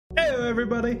Hello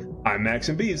everybody, I'm Max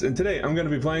and Bees, and today I'm going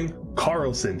to be playing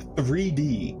Carlson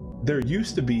 3D. There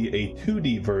used to be a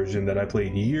 2D version that I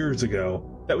played years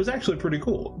ago that was actually pretty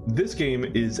cool. This game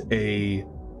is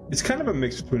it's kind of a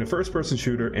mix between a first-person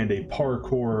shooter and a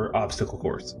parkour obstacle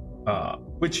course,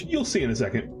 which you'll see in a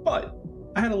second, but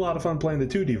I had a lot of fun playing the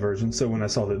 2D version, so when I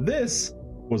saw that this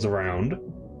was around,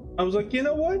 I was like, you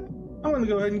know what? I'm going to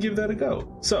go ahead and give that a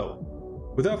go.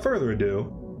 So, without further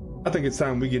ado, I think it's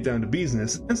time we get down to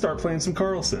business and start playing some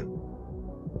Carlson.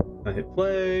 I hit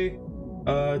play,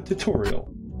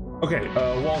 tutorial. Okay,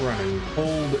 wall running.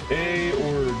 Hold A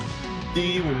or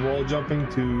D when wall jumping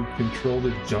to control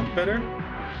the jump better.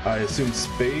 I assume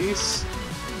space.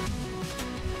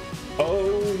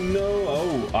 Oh no,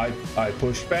 oh, I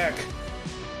pushed back.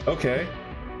 Okay,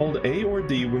 hold A or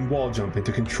D when wall jumping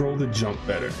to control the jump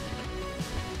better.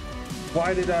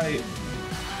 Why did I...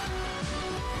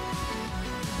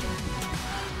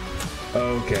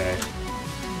 Okay,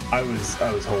 I was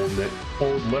holding it.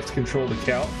 Hold left control to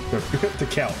couch. The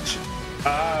couch.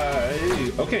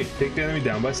 Okay, take the enemy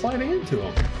down by sliding into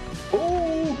him.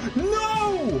 Oh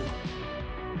no!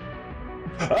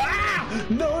 Ah!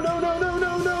 No!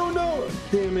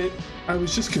 Damn it! I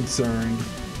was just concerned.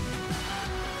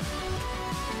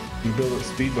 You build up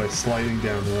speed by sliding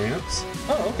down ramps.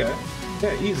 Oh, okay.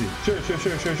 Yeah, easy. Sure.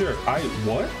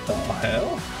 What the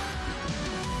hell?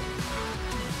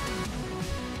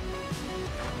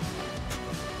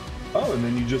 Oh, and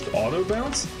then you just auto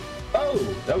bounce? Oh,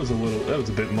 that was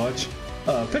a bit much.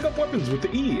 Pick up weapons with the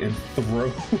E and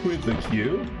throw with the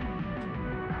Q.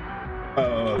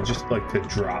 Just like to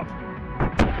drop.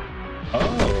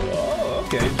 Oh,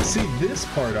 okay. See, this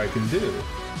part I can do.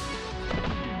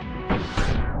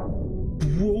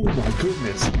 Whoa, my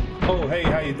goodness. Oh, hey,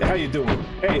 how you doing?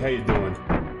 Hey, how you doing?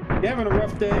 You having a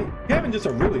rough day? You having just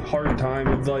a really hard time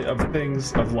of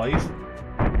life?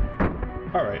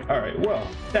 All right, well,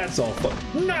 that's all fun.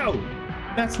 No!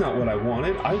 That's not what I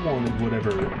wanted. I wanted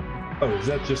whatever... Oh, is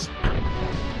that just...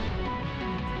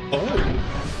 Oh!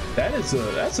 That's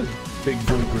a big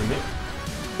blue grenade.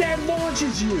 That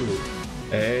launches you!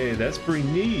 Hey, that's pretty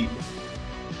neat.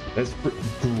 That's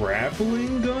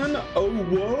grappling gun? Oh,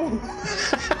 whoa!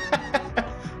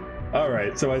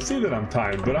 Alright, so I see that I'm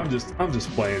timed, but I'm just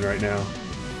playing right now.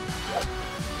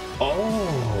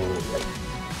 Oh!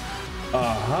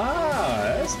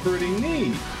 Aha, that's pretty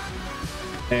neat.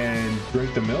 And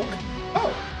drink the milk?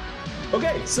 Oh,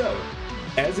 okay, so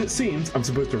as it seems, I'm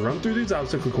supposed to run through these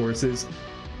obstacle courses,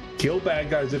 kill bad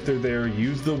guys if they're there,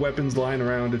 use the weapons lying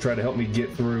around to try to help me get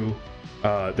through.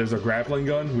 There's a grappling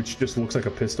gun, which just looks like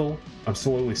a pistol. I'm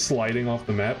slowly sliding off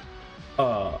the map.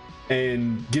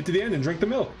 And get to the end and drink the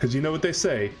milk, because you know what they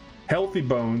say, healthy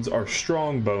bones are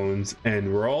strong bones,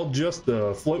 and we're all just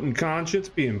a floating conscience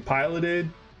being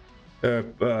piloted.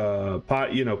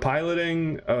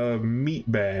 Piloting a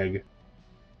meat bag.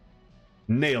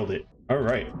 Nailed it. All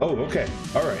right. Oh, okay.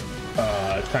 All right.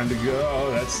 Time to go. Oh,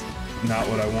 that's not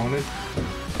what I wanted.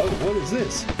 Oh, what is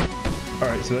this? All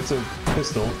right, so that's a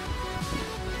pistol.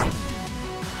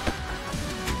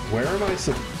 Where am I?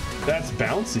 That's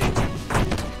bouncy.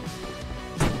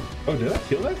 Oh, did I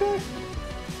kill that guy?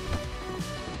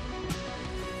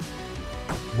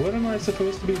 What am I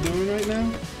supposed to be doing right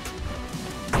now?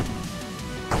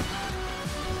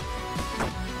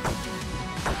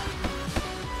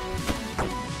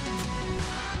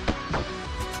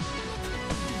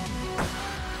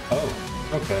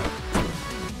 Okay.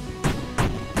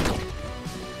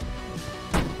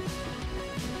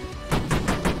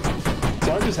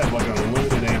 So I just have like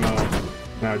unlimited ammo,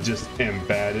 and I just am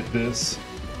bad at this.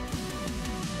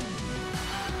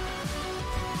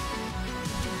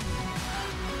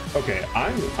 Okay,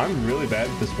 I'm really bad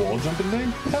at this wall jumping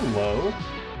thing. Hello.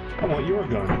 I want your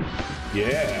gun.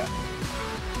 Yeah.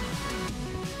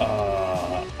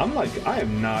 I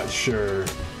am not sure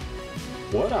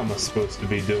what am I supposed to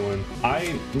be doing.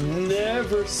 I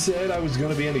never said I was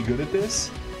gonna be any good at this.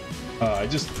 I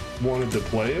just wanted to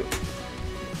play it.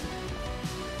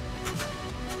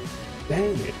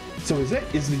 Dang it. So is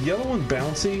the yellow one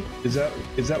bouncy? Is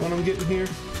that what I'm getting here?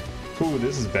 Ooh,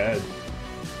 this is bad.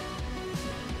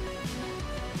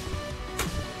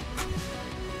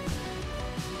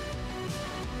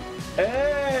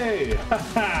 Hey!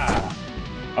 Haha!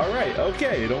 Alright,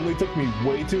 okay, it only took me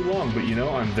way too long, but you know,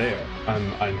 I'm there.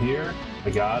 I'm here, I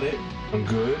got it, I'm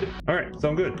good. Alright, so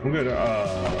I'm good.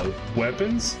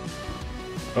 Weapons?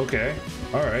 Okay,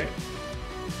 alright.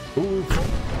 Ooh.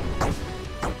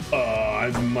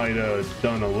 I might have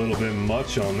done a little bit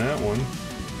much on that one.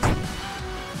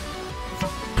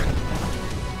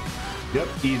 Yep,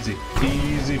 easy.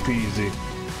 Easy peasy.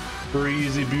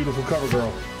 Breezy, beautiful cover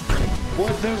girl.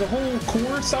 What? There's a whole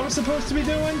course I was supposed to be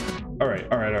doing? All right.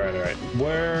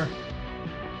 Where?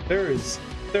 There's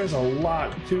a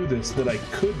lot to this that I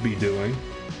could be doing.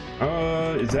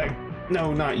 Is that?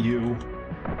 No, not you.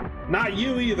 Not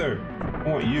you either. I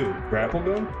want you. Grapple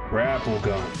gun? Grapple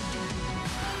gun.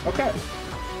 Okay.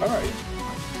 All right.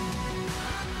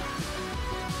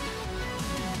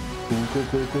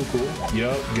 Cool.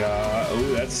 Yup, God.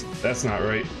 Oh, that's not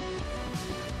right.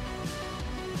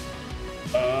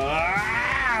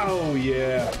 Oh,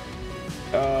 yeah.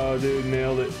 Oh, dude,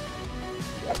 nailed it.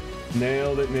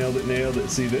 Nailed it.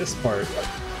 See, this part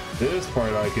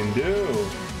I can do.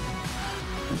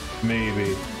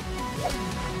 Maybe.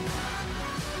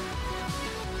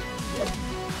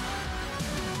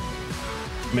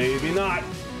 Maybe not.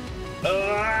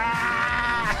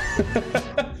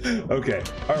 Okay,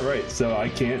 all right, so I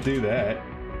can't do that.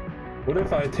 What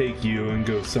if I take you and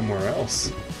go somewhere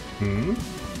else?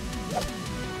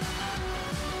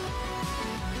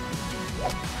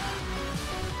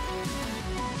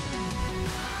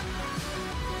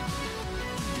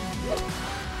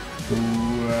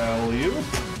 Well,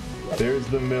 there's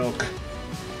the milk.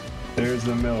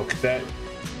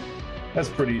 That's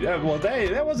pretty. Well, hey,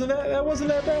 that wasn't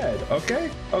that bad.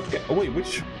 Okay. Oh,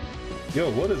 wait, Yo,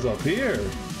 what is up here?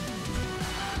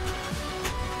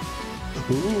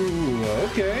 Ooh,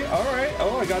 okay, all right.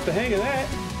 Oh, I got the hang of that.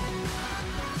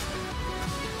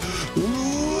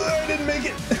 Ooh, I didn't make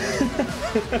it.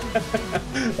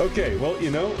 Okay, well,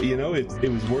 it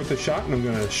was worth a shot, and I'm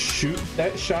gonna shoot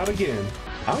that shot again.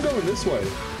 I'm going this way.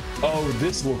 Oh,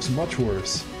 this looks much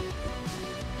worse.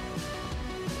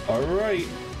 All right.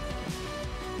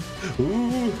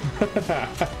 Ooh.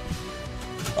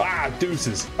 Ah,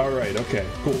 deuces. All right, okay,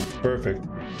 cool, perfect.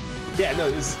 Yeah,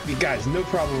 no, guys, no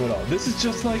problem at all. This is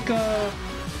just like,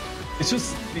 it's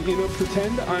just,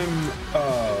 pretend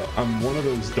I'm one of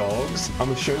those dogs.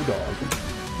 I'm a show dog.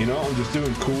 I'm just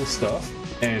doing cool stuff,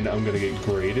 and I'm gonna get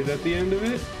graded at the end of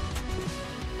it.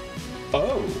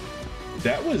 Oh,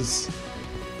 that was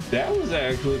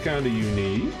actually kind of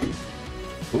unique.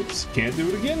 Oops, can't do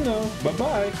it again though.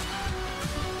 Bye-bye.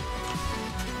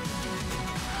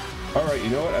 All right, you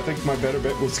know what? I think my better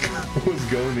bet was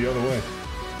going the other way.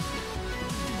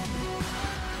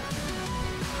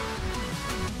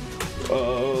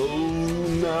 Oh,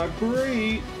 not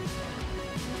great.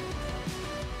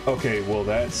 Okay, well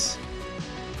that's,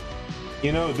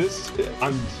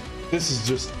 this is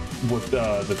just what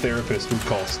the therapist would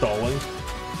call stalling.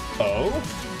 Oh,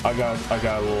 I got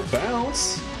a little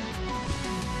bounce.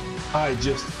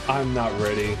 I'm not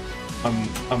ready.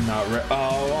 I'm not ready.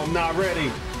 Oh, I'm not ready.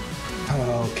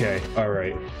 Okay, all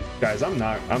right, guys, I'm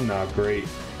not great.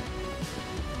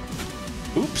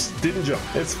 Oops, didn't jump.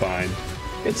 It's fine.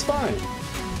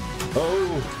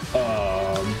 Oh,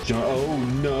 oh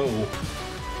no.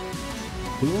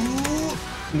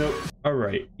 Ooh, no. All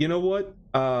right, you know what?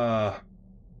 I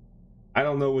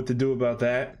don't know what to do about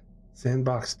that.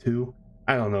 Sandbox 2.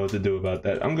 I don't know what to do about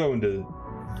that. I'm going to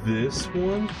this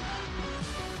one.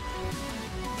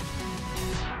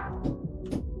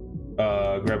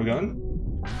 Grab a gun.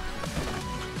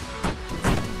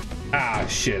 Ah,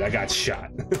 shit, I got shot.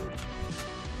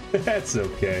 That's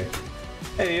okay.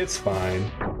 Hey, it's fine.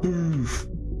 Oof.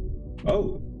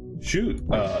 Oh, shoot.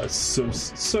 So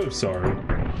sorry.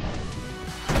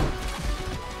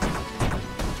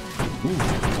 Ooh,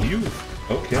 you.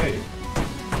 Okay.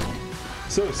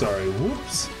 So sorry.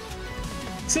 Whoops.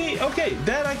 See, okay,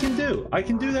 that I can do. I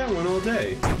can do that one all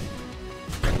day.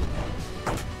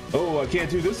 Oh, I can't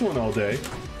do this one all day.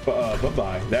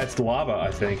 Bye-bye. That's lava, I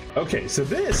think. Okay, so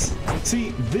this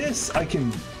I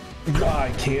can...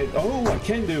 I can't... Oh, I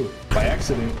can do. By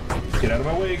accident. Get out of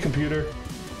my way, computer.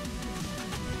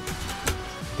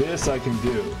 This I can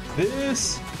do.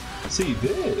 This... See,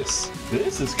 this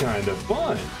is kind of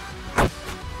fun.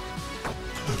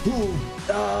 Ooh,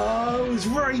 oh, it was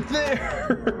right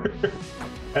there.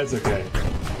 That's okay.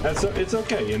 It's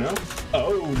okay,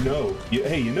 Oh no.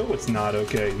 Hey, you know what's not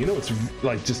okay? You know what's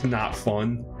like just not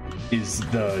fun is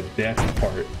the death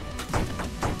part.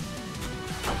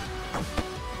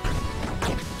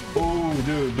 Oh,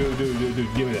 dude,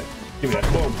 give me that.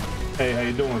 Boom. Hey, how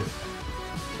you doing?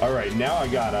 All right, now I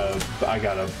got a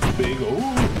big. Ooh.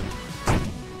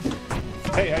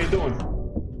 Hey, how you doing?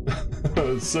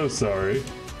 So sorry.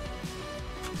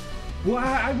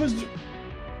 Why I was.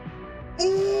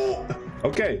 Ooh.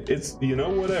 Okay, it's,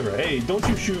 whatever. Hey, don't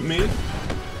you shoot me.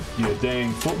 You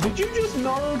dang fool. Did you just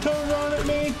Naruto run at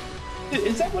me?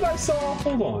 Is that what I saw?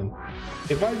 Hold on.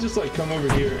 If I just, come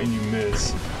over here and you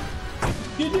miss.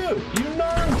 You do. You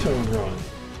Naruto run.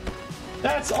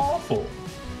 That's awful.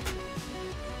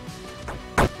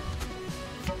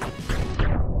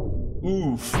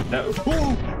 Oof.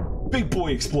 Ooh, big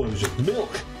boy explosion.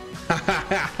 Milk.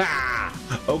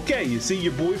 Okay, you see,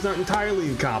 your boy's not entirely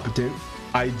incompetent.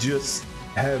 I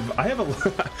have a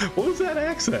what was that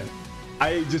accent?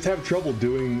 I just have trouble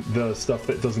doing the stuff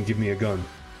that doesn't give me a gun.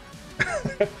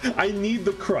 I need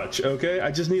the crutch, okay?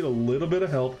 I just need a little bit of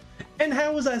help. And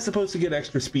how was I supposed to get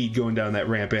extra speed going down that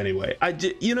ramp anyway?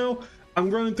 You know, I'm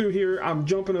running through here, I'm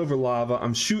jumping over lava,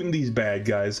 I'm shooting these bad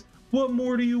guys. What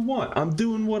more do you want? I'm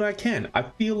doing what I can. I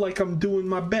feel like I'm doing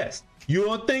my best. You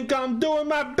don't think I'm doing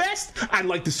my best? I'd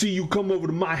like to see you come over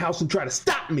to my house and try to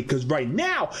stop me, because right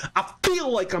now, I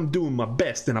feel like I'm doing my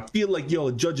best, and I feel like y'all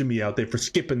are judging me out there for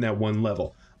skipping that one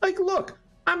level. Like, look,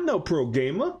 I'm no pro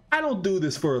gamer. I don't do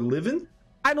this for a living.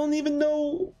 I don't even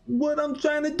know what I'm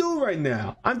trying to do right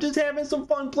now. I'm just having some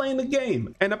fun playing the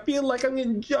game, and I feel like I'm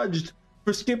getting judged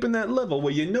for skipping that level.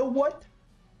 Well, you know what?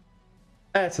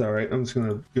 That's all right. I'm just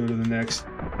gonna go to the next.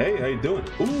 Hey, how you doing?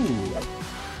 Ooh,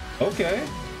 okay.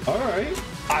 All right,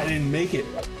 I didn't make it.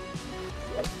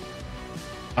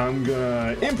 I'm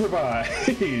gonna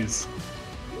improvise.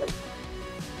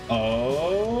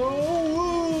 Oh,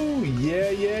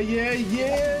 yeah.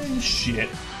 Shit.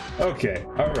 Okay,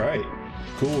 all right.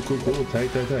 Cool.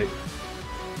 Tight.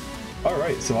 All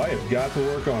right, so I have got to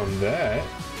work on that.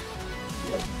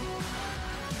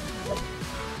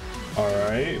 All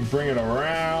right, bring it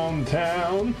around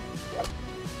town.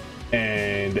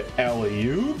 And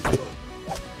alley-oop.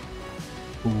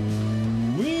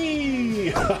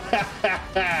 Wee!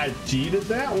 Cheated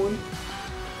that one.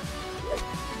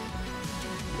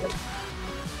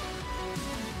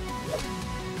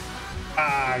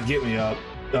 Ah, get me up.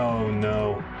 Oh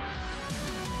no.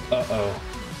 Uh-oh.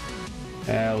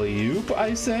 Alley-oop,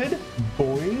 I said.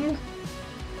 Boing.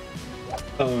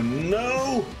 Oh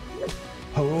no.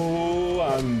 Oh,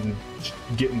 I'm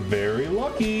getting very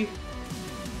lucky.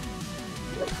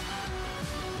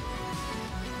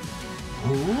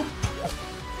 Oop.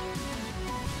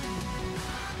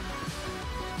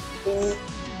 Oh.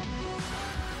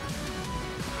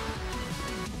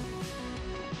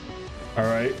 All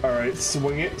right,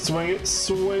 swing it.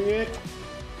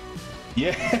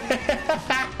 Yeah.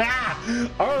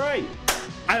 All right.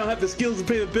 I don't have the skills to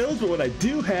pay the bills, but what I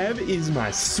do have is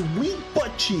my sweet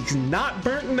butt cheeks not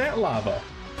burnt in that lava.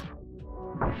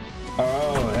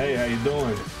 Oh, hey, how you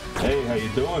doing? Hey, how you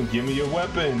doing? Give me your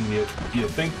weapon. You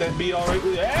think that'd be all right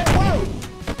with you? Hey, whoa!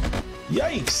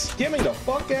 Yikes! Get me the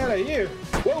fuck out of here!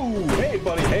 Whoa! Hey,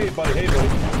 buddy! Hey, buddy!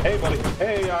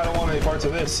 Hey, I don't want any parts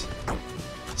of this.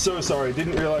 So sorry.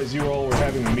 Didn't realize you all were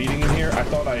having a meeting in here. I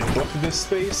thought I had booked this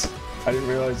space. I didn't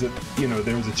realize that, you know,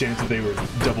 there was a chance that they were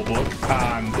double booked.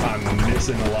 I'm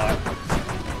missing a lot.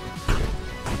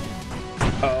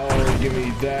 Oh, give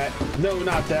me that. No,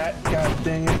 not that. God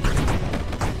dang it.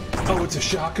 Oh, it's a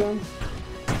shotgun?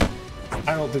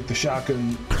 I don't think the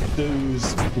shotgun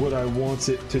does what I want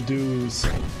it to do.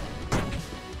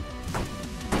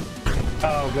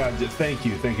 Oh god, thank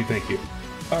you.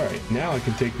 Alright, now I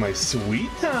can take my sweet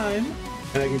time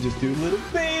and I can just do little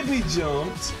baby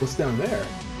jumps. What's down there?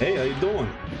 Hey, how you doing?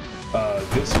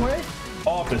 This way?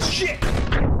 Office shit!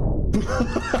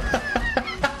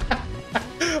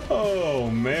 Oh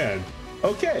man.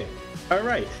 Okay.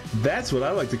 Alright, that's what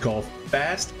I like to call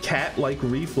fast cat-like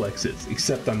reflexes,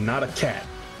 except I'm not a cat.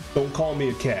 Don't call me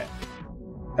a cat.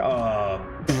 Oh,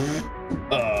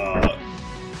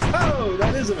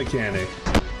 that is a mechanic.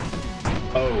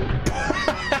 Oh.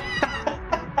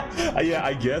 Yeah,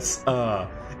 I guess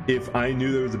if I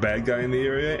knew there was a bad guy in the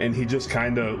area and he just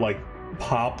kind of like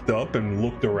popped up and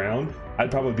looked around,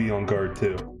 I'd probably be on guard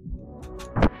too.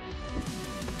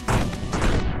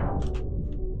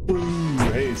 Ooh,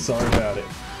 hey, sorry about it.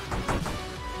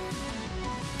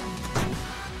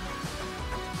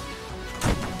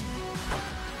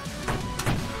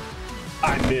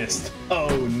 I missed.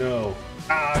 Oh no.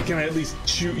 Can I at least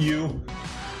shoot you?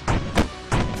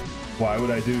 Why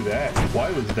would I do that? Why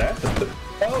was that the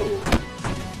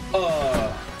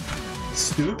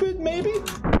stupid maybe?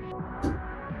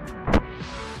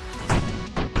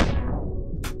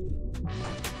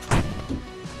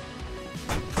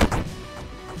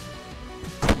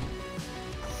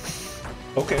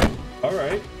 Okay. All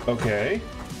right. Okay.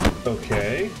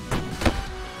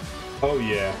 Oh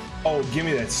yeah. Oh, give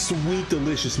me that sweet,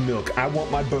 delicious milk. I want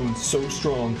my bones so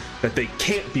strong that they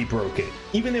can't be broken.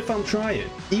 Even if I'm trying.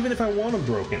 Even if I want them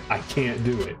broken, I can't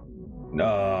do it.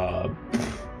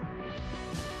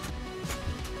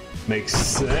 Makes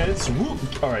sense. Whoop.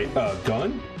 All right,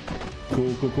 gun.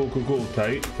 Cool.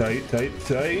 Tight.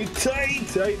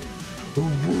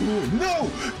 Ooh, no!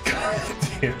 God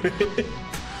damn it.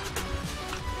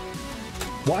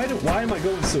 Why am I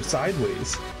going so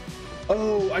sideways?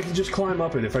 Oh, I can just climb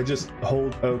up it if I just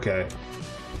hold. Okay.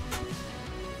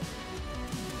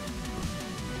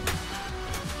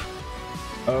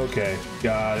 Okay,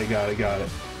 got it.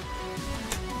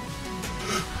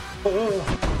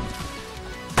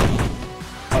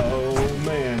 Oh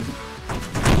man.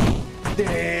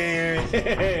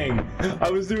 Dang! I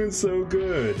was doing so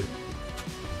good.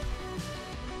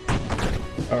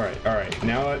 All right.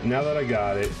 Now that I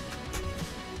got it,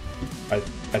 I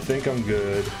think I'm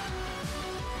good.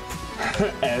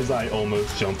 As I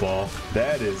almost jump off.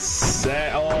 That is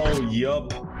sad. Oh,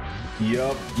 yup.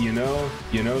 You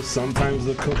know, sometimes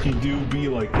the cookie do be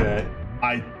like that.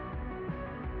 I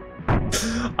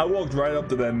walked right up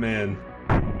to that man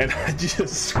and I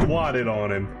just squatted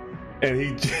on him, and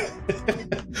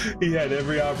he had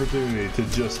every opportunity to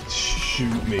just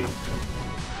shoot me.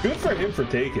 Good for him for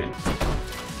taking.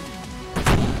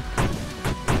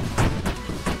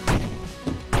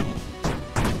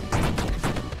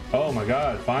 Oh my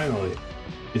god, finally.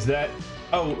 Is that...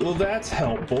 Oh, well, that's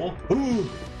helpful. Ooh.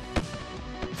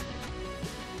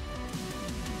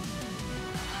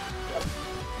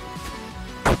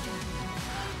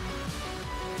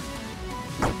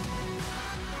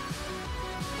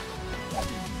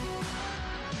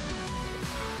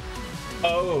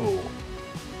 Oh.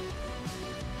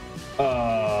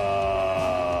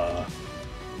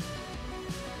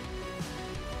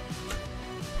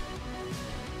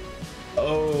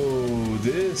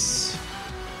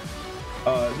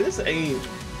 Oh, this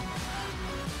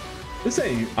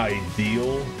ain't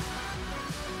ideal.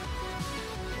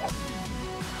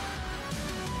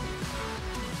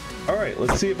 All right,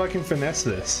 let's see if I can finesse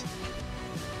this.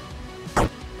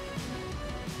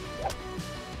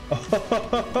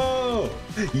 Oh,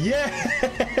 yeah!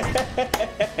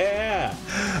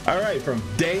 All right, from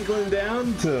dangling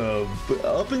down to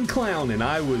up and clowning,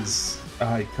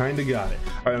 I kind of got it.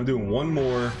 All right, I'm doing one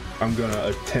more. I'm gonna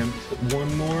attempt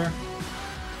one more.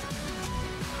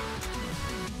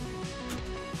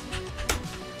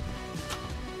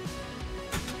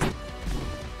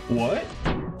 What?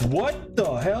 What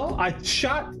the hell? I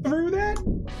shot through that?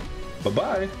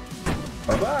 Bye-bye.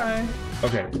 Bye-bye.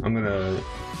 Okay, I'm gonna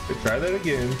try that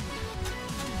again.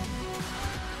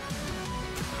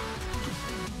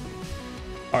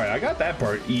 All right, I got that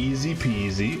part easy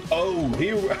peasy. Oh,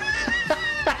 here.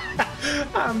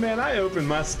 Ah, man, I opened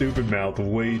my stupid mouth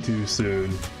way too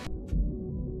soon.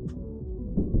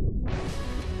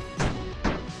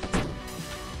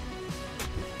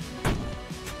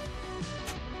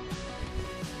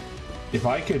 If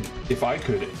I could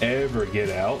ever get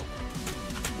out.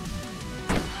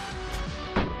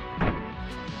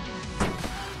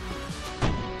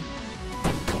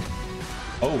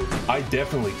 Oh, I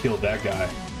definitely killed that guy.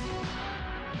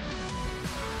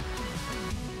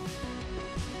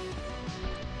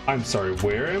 I'm sorry,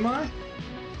 where am I?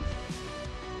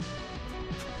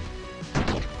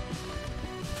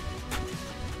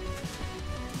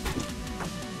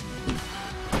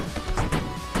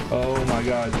 Oh my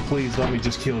god, please let me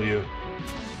just kill you.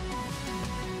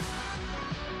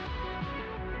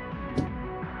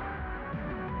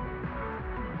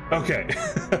 Okay.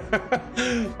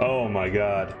 Oh my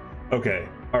god. Okay.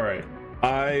 All right.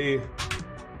 I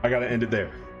gotta end it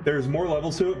there. There's more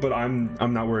levels to it, but I'm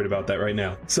not worried about that right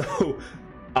now. So,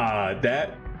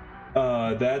 that's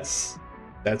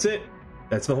it.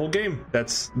 That's the whole game.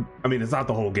 I mean, it's not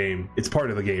the whole game. It's part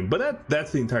of the game, but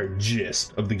that's the entire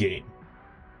gist of the game.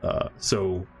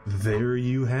 So there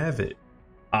you have it.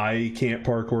 I can't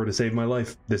parkour to save my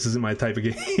life. This isn't my type of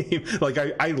game. Like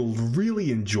I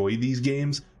really enjoy these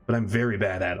games, but I'm very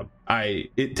bad at them.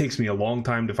 It takes me a long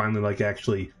time to finally like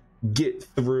actually get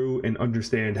through and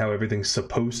understand how everything's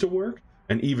supposed to work.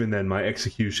 And even then my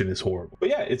execution is horrible. But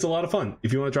yeah, it's a lot of fun.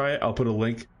 If you want to try it, I'll put a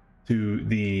link to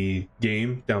the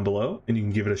game down below and you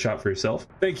can give it a shot for yourself.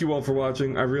 Thank you all for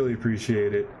watching. I really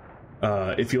appreciate it.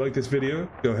 If you like this video,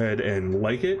 go ahead and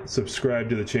like it, subscribe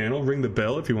to the channel, ring the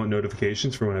bell if you want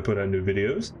notifications for when I put out new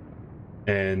videos.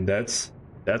 And that's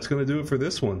gonna do it for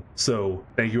this one. So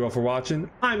thank you all for watching.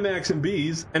 I'm Max and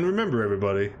Bees, and remember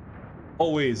everybody,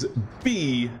 always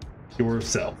be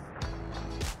yourself.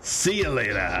 See you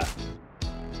later.